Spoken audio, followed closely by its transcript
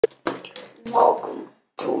Welcome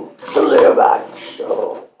to the Deluxe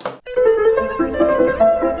Show.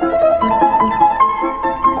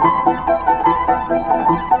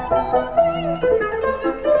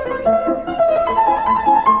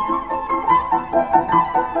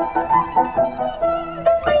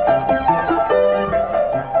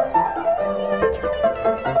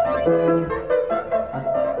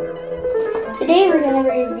 Today we're going to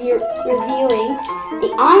be reviewing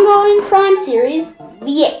the ongoing crime series,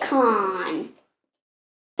 Vehicon.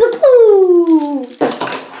 Poo-poo!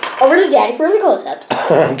 Over to Daddy for the close-ups.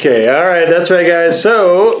 Okay, all right, that's right, guys.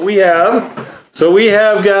 So we have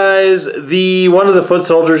guys, one of the foot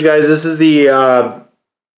soldiers, guys. This is the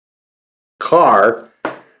car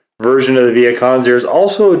version of the Vehicons. There's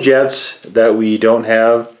also jets that we don't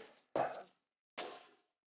have.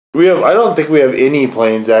 I don't think we have any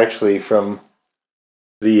planes actually from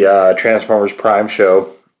the Transformers Prime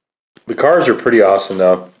show. The cars are pretty awesome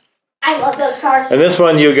though. I love those cars. And this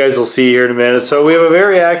one you guys will see here in a minute. So we have a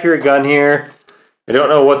very accurate gun here. I don't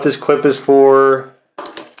know what this clip is for,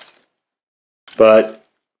 but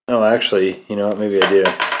actually, you know what? Maybe I do.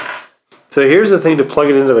 So here's the thing to plug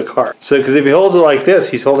it into the car. So because if he holds it like this,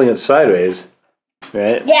 he's holding it sideways,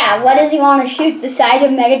 right? Yeah. What does he want to shoot? The side of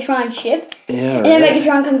Megatron's ship? Yeah. And then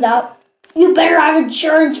Megatron comes out. You better have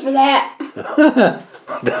insurance for that.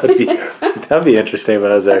 That'd be interesting if that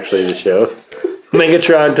was actually the show.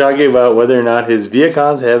 Megatron talking about whether or not his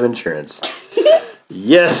Vehicons have insurance.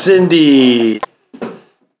 Yes, indeed.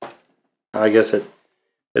 I guess it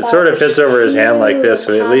sort of fits over his hand like this,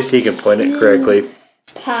 so at least he can point it correctly.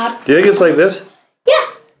 Pop. Do you think it's like this?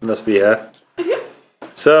 Yeah. Must be, yeah.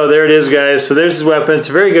 So there it is, guys. So there's his weapon. It's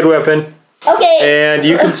a very good weapon. Okay. And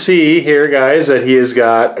you can see here, guys, that he has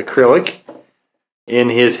got acrylic in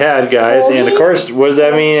his head, guys. And of course, what does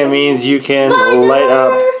that mean? It means you can light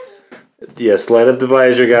up. Yes, light up the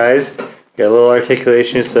visor, guys. Got a little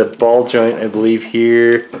articulation. It's a ball joint, I believe,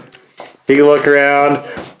 here. Take a look around.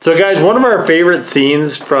 So, guys, one of our favorite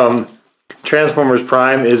scenes from Transformers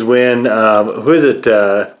Prime is when, who is it?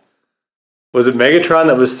 Was it Megatron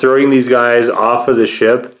that was throwing these guys off of the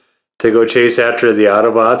ship to go chase after the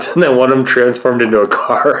Autobots? And then one of them transformed into a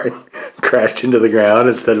car and crashed into the ground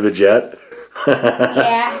instead of a jet.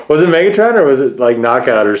 Yeah. Was it Megatron or was it like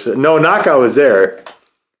Knockout or something? No, Knockout was there.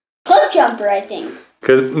 Cliff Jumper, I think.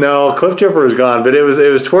 No, Cliff Jumper was gone, but it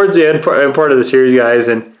was towards the end part of the series, guys,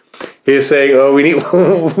 and he was saying, "Oh,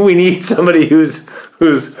 we need somebody who's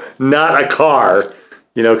not a car,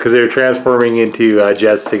 you know, because they're transforming into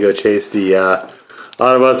jets to go chase the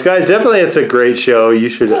Autobots." Guys, definitely, it's a great show. You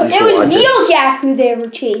should watch it. It was Wheeljack who they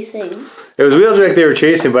were chasing. It was Wheeljack they were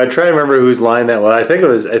chasing, but I try to remember whose line that was. I think it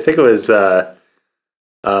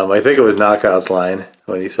was Knockout's line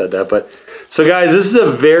when he said that. But so, guys, this is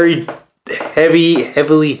a very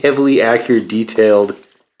heavily accurate, detailed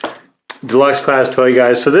deluxe class toy,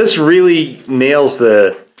 guys. So this really nails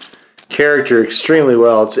the character extremely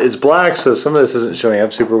well. It's black, so some of this isn't showing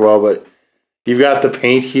up super well, but you've got the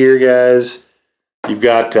paint here, guys. You've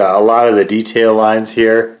got a lot of the detail lines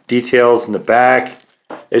here, details in the back.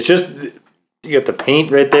 It's just, you got the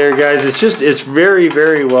paint right there, guys. It's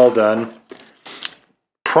very well done.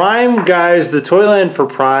 Prime, guys, the toy line for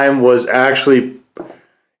Prime was actually,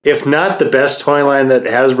 if not the best toy line that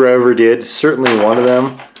Hasbro ever did, certainly one of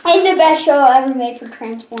them. And the best show ever made for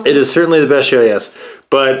Transformers. It is certainly the best show, yes.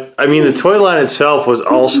 But, I mean, the toy line itself was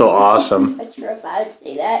also awesome. I'm not sure if I would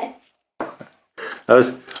say that. I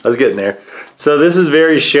was getting there. So this is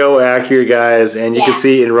very show accurate, guys, and you can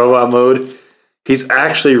see in robot mode, he's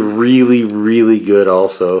actually really good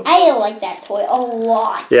also. I like that toy a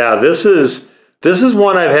lot. Yeah, this is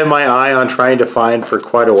one I've had my eye on trying to find for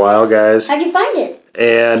quite a while, guys. How'd you find it?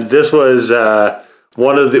 And this was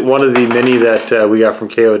one of the many that we got from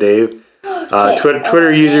KO Dave.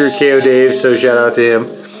 Twitter user KO Dave, so shout out to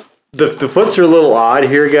him. The foots are a little odd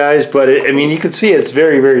here, guys, but I mean, you can see it's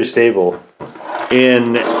very stable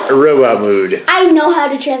in robot mode. I know how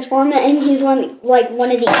to transform it, and he's one of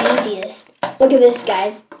the easiest. Look at this,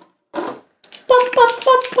 guys.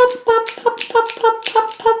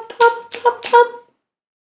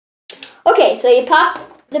 Okay, so you pop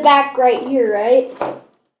the back right here, right?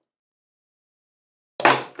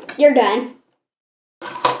 You're done.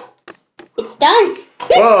 It's done.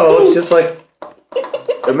 Whoa, looks just like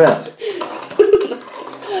a mess.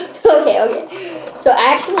 Okay. So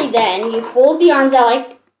actually then, you fold the arms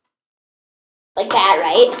out like that,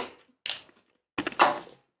 right?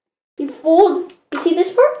 You see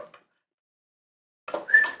this part?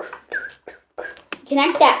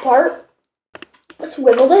 Connect that part.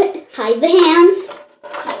 Swivel it. Hide the hands.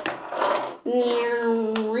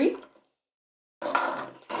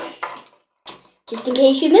 just in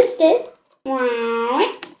case you missed it.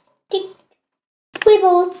 Tick,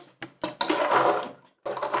 swivel.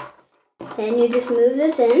 Then you just move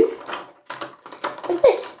this in like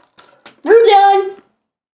this. We're done.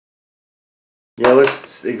 Yeah, it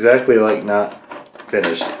looks exactly like not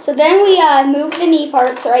finished. So then we move the knee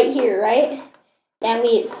parts right here, right? Then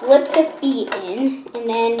we flip the feet in, and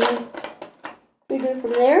then we do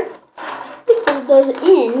from there. We fold those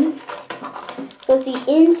in. So it's the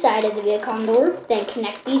inside of the Vehicon door. Then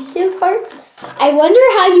connect these two parts. I wonder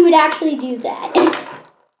how you would actually do that.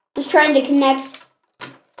 Just trying to connect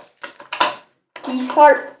these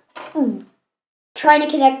parts. Trying to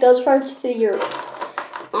connect those parts to your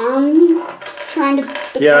arms. Trying to.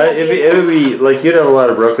 Yeah, it would be like you'd have a lot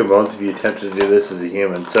of broken bones if you attempted to do this as a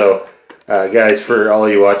human. So, guys, for all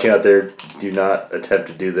you watching out there, do not attempt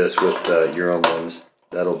to do this with your own limbs.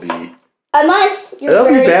 That'll be. Unless you're that'll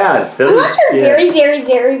be bad. Unless you're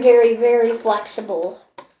very flexible.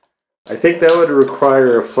 I think that would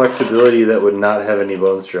require a flexibility that would not have any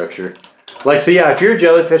bone structure. Like, so yeah, if you're a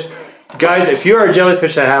jellyfish, guys, if you are a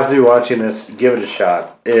jellyfish that happens to be watching this, give it a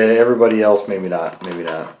shot. Everybody else, maybe not. Maybe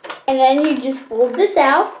not. And then you just fold this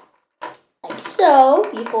out, like so.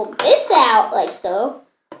 You fold this out, like so.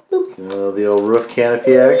 Boop. The old roof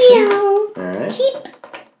canopy action. Meow. Alright. Keep.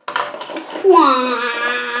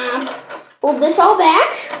 Swamp. Fold this all back.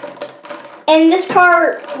 And this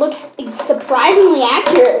car looks surprisingly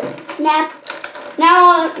accurate. Snap.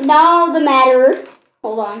 Now the matter.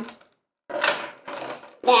 Hold on.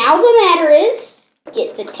 Now the matter is,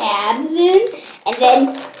 get the tabs in, and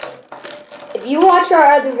then, if you watch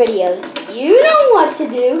our other videos, you know what to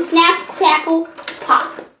do. Snap, crackle,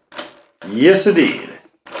 pop. Yes, indeed.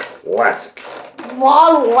 Classic.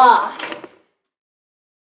 Voila.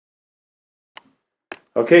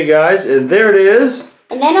 Okay, guys, and there it is.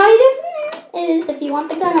 And then all you do from there is, if you want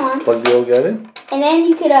the gun on, Plug the old gun in. and then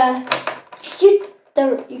you could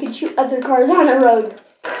shoot other cars on the road.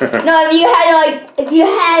 No, if you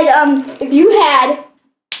had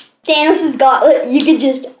Thanos' gauntlet, you could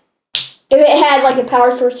just, if it had like a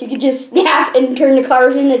power source, you could just snap and turn the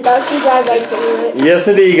cars into dust and drive right through it. Yes,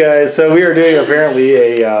 indeed, guys. So we are doing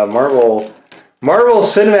apparently a Marvel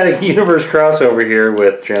Cinematic Universe crossover here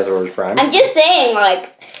with Transformers Prime. I'm just saying,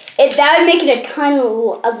 like, that would make it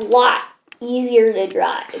a lot easier to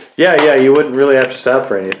drive. Yeah, you wouldn't really have to stop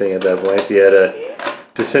for anything at that point if you had a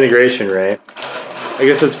disintegration ray. I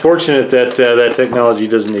guess it's fortunate that that technology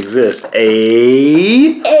doesn't exist.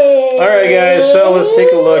 Alright, guys, so let's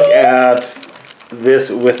take a look at this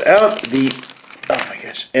without the, oh my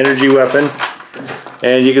gosh, energy weapon.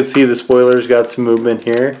 And you can see the spoiler's got some movement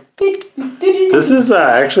here. This is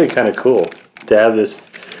actually kind of cool to have this.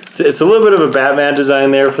 It's a little bit of a Batman design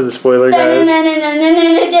there for the spoiler, guys.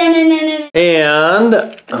 And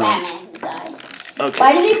Batman design. Okay.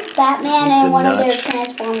 Why do they put Batman in one of their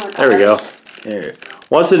Transformer cars? There we go. There.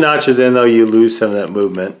 Once the notch is in, though, you lose some of that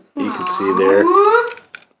movement. You can see there.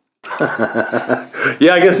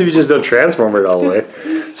 Yeah, I guess if you just don't transform it all the way.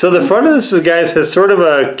 So the front of this, guys, has sort of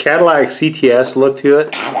a Cadillac CTS look to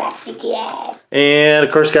it. Cadillac CTS. And,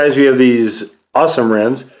 of course, guys, we have these awesome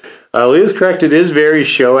rims. Leah's correct. It is very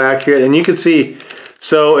show accurate. And you can see,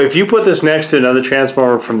 so if you put this next to another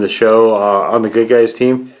Transformer from the show on the Good Guys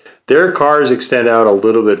team, their cars extend out a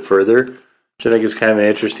little bit further, which I think is kind of an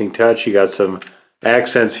interesting touch. You got some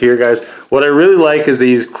accents here, guys. What I really like is they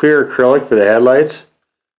use clear acrylic for the headlights.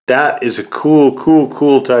 That is a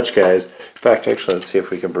cool touch, guys. In fact, actually, let's see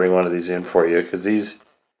if we can bring one of these in for you, because these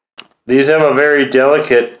have a very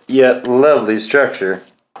delicate yet lovely structure.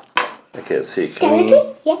 I can't see. Can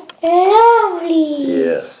Delicate yet lovely.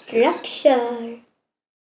 Yes. Structure.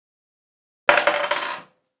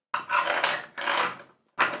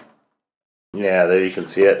 Yeah, there you can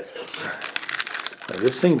see it. Now,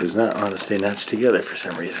 this thing does not want to stay notched together for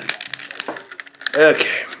some reason.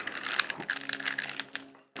 Okay.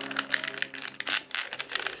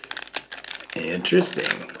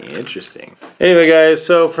 Interesting. Anyway, guys,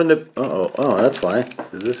 so from the... Oh, that's why.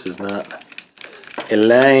 Because this is not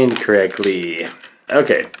aligned correctly.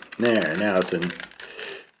 Okay, there, now it's in...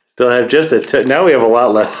 Still have just a... Now we have a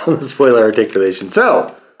lot less on the spoiler articulation.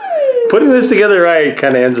 So, putting this together right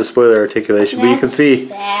kind of ends the spoiler articulation. But you can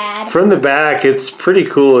see from the back, it's pretty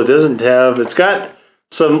cool. It doesn't have... It's got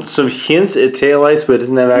some hints at taillights, but it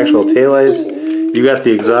doesn't have actual taillights. You got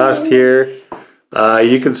the exhaust here.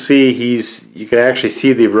 You can see you can actually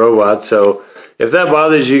see the robot, so if that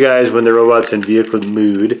bothers you guys when the robot's in vehicle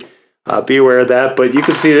mood, be aware of that. But you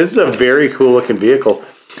can see this is a very cool looking vehicle.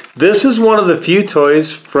 This is one of the few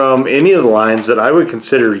toys from any of the lines that I would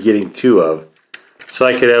consider getting two of. So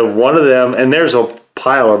I could have one of them, and there's a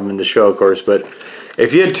pile of them in the show, of course. But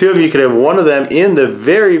if you had two of them, you could have one of them in the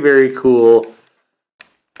very, very cool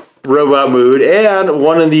robot mode and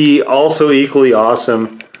one in the also equally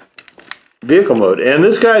awesome vehicle mode. And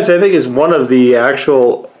this, guys, I think is one of the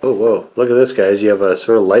actual... Oh, whoa. Look at this, guys. You have a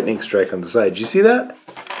sort of lightning strike on the side. Did you see that?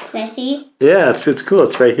 Can I see? Yeah, it's cool.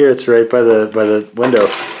 It's right here. It's right by the window.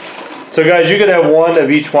 So, guys, you could have one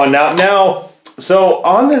of each one. Now, so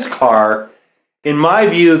on this car, in my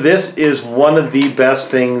view, this is one of the best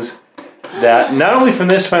things that, not only from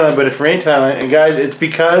this Thailand, but from any Thailand. And, guys, it's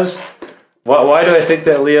because... Why do I think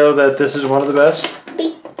that, Leo, that this is one of the best?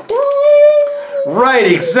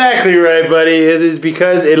 Right, exactly right, buddy. It is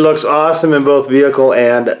because it looks awesome in both vehicle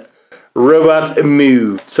and robot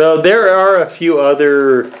mode. So there are a few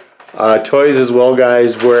other toys as well,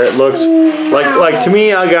 guys, where it looks like to me,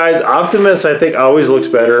 guys, Optimus I think always looks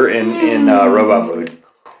better in robot mode.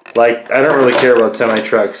 Like, I don't really care about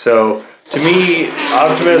semi-trucks, so to me,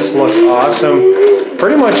 Optimus looks awesome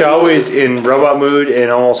pretty much always in robot mode and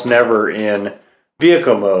almost never in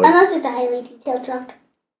vehicle mode. Unless it's a highly detailed truck.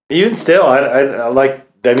 Even still, I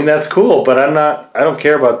mean, that's cool, but I don't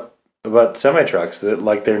care about semi-trucks.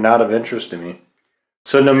 They're not of interest to me.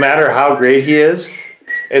 So no matter how great he is,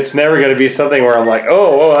 it's never going to be something where I'm like,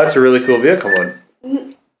 oh, that's a really cool vehicle mode.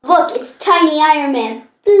 Look, it's Tiny Iron Man.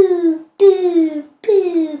 Boo, boo,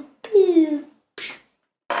 boo, boo.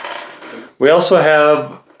 We also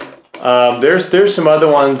have, there's some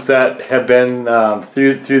other ones that have been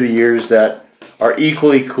through the years that are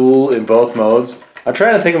equally cool in both modes. I'm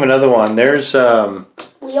trying to think of another one. There's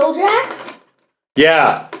Wheeljack?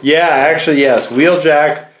 Yeah, actually yes.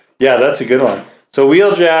 Wheeljack. Yeah, that's a good one. So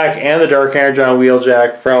Wheeljack and the Dark Energon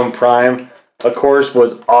Wheeljack from Prime, of course,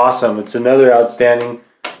 was awesome. It's another outstanding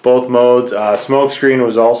both modes. Smokescreen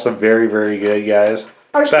was also very, very good, guys.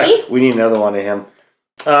 RC? In fact, we need another one of him.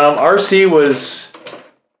 RC was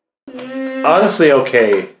honestly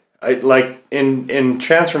okay. In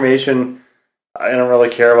transformation, I don't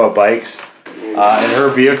really care about bikes. And her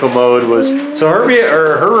vehicle mode was her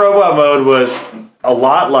robot mode was a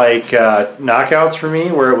lot like Knockouts for me,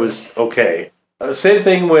 where it was okay. Same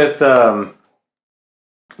thing with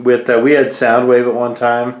we had Soundwave at one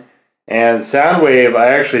time, and Soundwave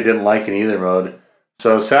I actually didn't like in either mode.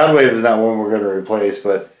 So Soundwave is not one we're going to replace.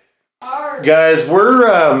 But guys,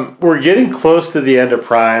 we're getting close to the end of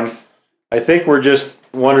Prime. I think we're just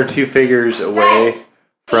one or two figures away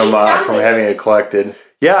from having it collected.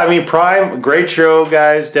 Yeah, I mean, Prime, great show,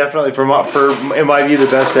 guys. Definitely, in my view, the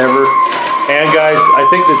best ever. And, guys, I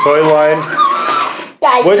think the toy line...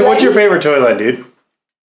 Guys, what's your favorite toy line, dude?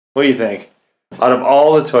 What do you think? Out of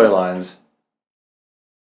all the toy lines.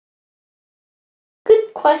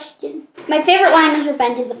 Good question. My favorite line is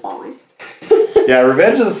Revenge of the Fallen. Yeah,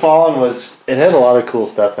 Revenge of the Fallen it had a lot of cool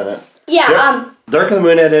stuff in it. Yeah, Dark of the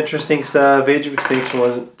Moon had interesting stuff. Age of Extinction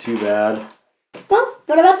wasn't too bad. Well,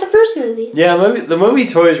 what about the first movie? Yeah, the movie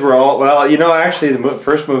toys were all... Well, actually, the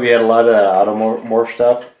first movie had a lot of Automorph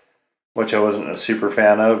stuff, which I wasn't a super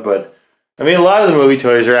fan of, but... I mean, a lot of the movie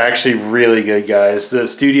toys are actually really good, guys. The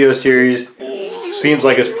Studio Series seems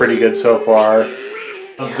like it's pretty good so far.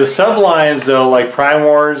 The sublines, though, like Prime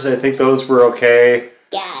Wars, I think those were okay.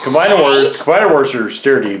 Combiner Wars are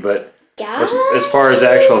sturdy, but as far as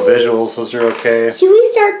actual visuals, those are okay. Should we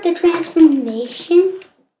start the transformation?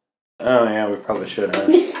 Oh, yeah, we probably should, huh?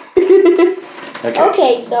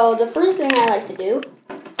 Okay, so the first thing I like to do,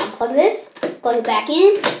 unplug this, plug it back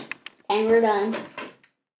in, and we're done.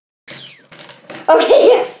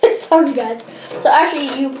 Okay, sorry guys. So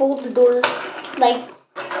actually, you fold the doors like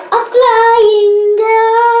a flying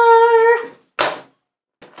car.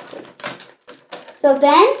 So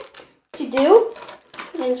then, what you do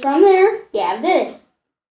is from there, you have this.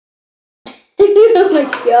 Oh my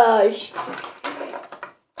gosh.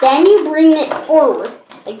 Then you bring it forward,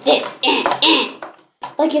 like this,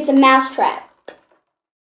 like it's a mousetrap.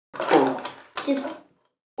 Just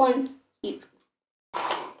one huge.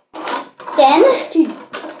 Then to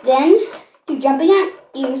jumping at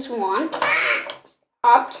you swan,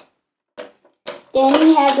 stopped. Then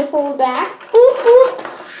you have to fold back. Boop, boop.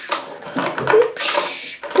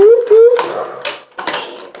 Boop, boop,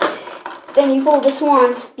 boop. Then you fold the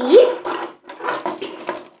swan's feet.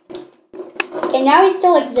 And now he's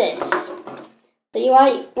still like this. So you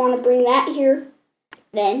want to bring that here.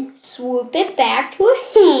 Then swoop it back to a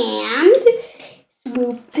hand.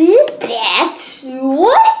 Swoop it back to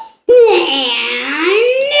a hand.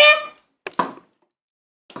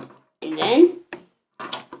 And then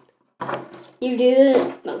you do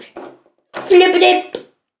the motion. Flip it,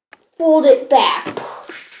 fold it back.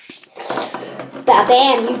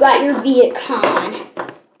 Bam, you got your Vehicon.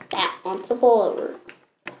 That wants to fall over.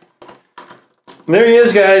 There he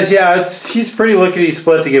is, guys. Yeah, he's pretty lickety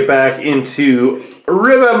split to get back into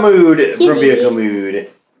Riba mood from vehicle mood.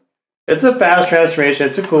 It's a fast transformation.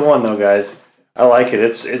 It's a cool one, though, guys. I like it.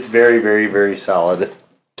 It's very, very, very solid.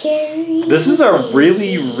 This is a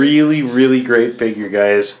really, really, really great figure,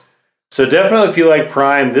 guys. So definitely, if you like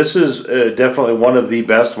Prime, this is definitely one of the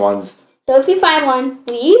best ones. So if you find one,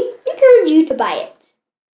 we encourage you to buy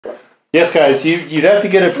it. Yes, guys. You'd have to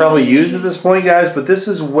get it probably used at this point, guys. But this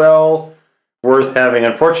is well worth having.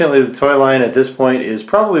 Unfortunately, the toy line at this point is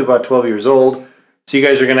probably about 12 years old. So you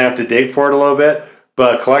guys are going to have to dig for it a little bit.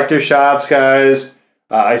 But collector shops, guys,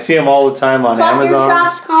 I see them all the time on Amazon. Collector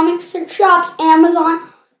shops, comics shops, Amazon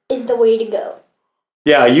is the way to go.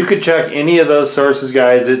 Yeah, you could check any of those sources,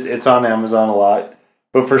 guys. It's on Amazon a lot.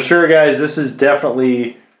 But for sure, guys, this is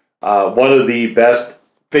definitely one of the best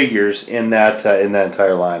figures in that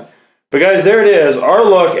entire line. But guys, there it is. Our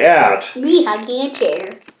look at me hugging a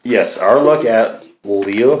chair. Yes, our look at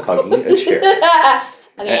Leo hugging a chair.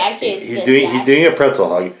 Okay, actually, he's doing a pretzel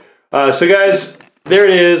hug. So guys, there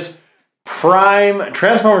it is. Prime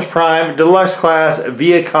Transformers Prime Deluxe Class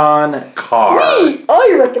Vehicon car.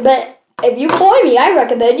 I recommend. If you buy me, I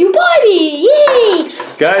recommend you buy me. Yay!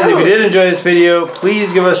 Guys, if you did enjoy this video,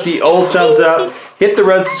 please give us the old thumbs up. Hit the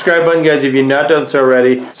red subscribe button, guys, if you've not done so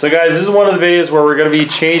already. So guys, this is one of the videos where we're going to be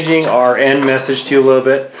changing our end message to you a little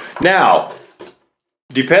bit. Now,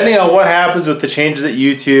 depending on what happens with the changes at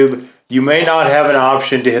YouTube, you may not have an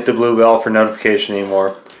option to hit the blue bell for notification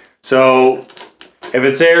anymore. So if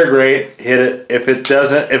it's there, great, hit it. If it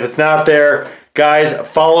doesn't, if it's not there, guys,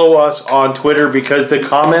 follow us on Twitter, because the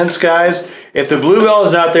comments, guys, if the blue bell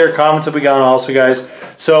is not there, comments will be gone also, guys.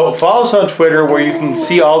 So follow us on Twitter, where you can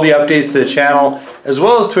see all the updates to the channel, as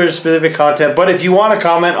well as Twitter specific content. But if you want to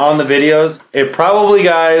comment on the videos, it probably,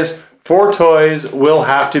 guys, for toys will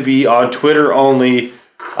have to be on Twitter only.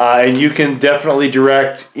 And you can definitely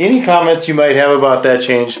direct any comments you might have about that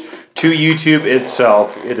change to YouTube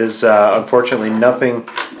itself. It is unfortunately nothing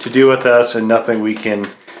to do with us, and nothing we can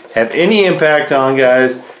have any impact on,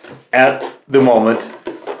 guys, at the moment.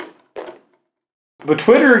 But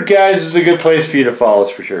Twitter, guys, is a good place for you to follow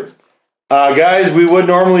us for sure. Guys, we would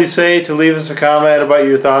normally say to leave us a comment about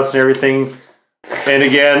your thoughts and everything. And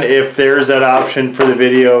again, if there's that option for the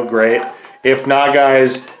video, great. If not,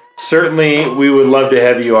 guys, certainly we would love to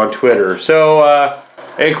have you on Twitter. So,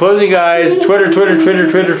 in closing, guys, Twitter.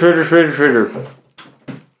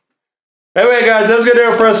 Anyway, guys, that's going to do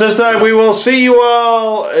it for us this time. We will see you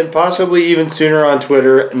all, and possibly even sooner, on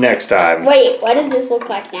Twitter next time. Wait, what does this look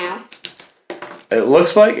like now? It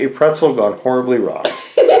looks like a pretzel gone horribly wrong.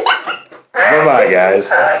 Bye-bye, guys.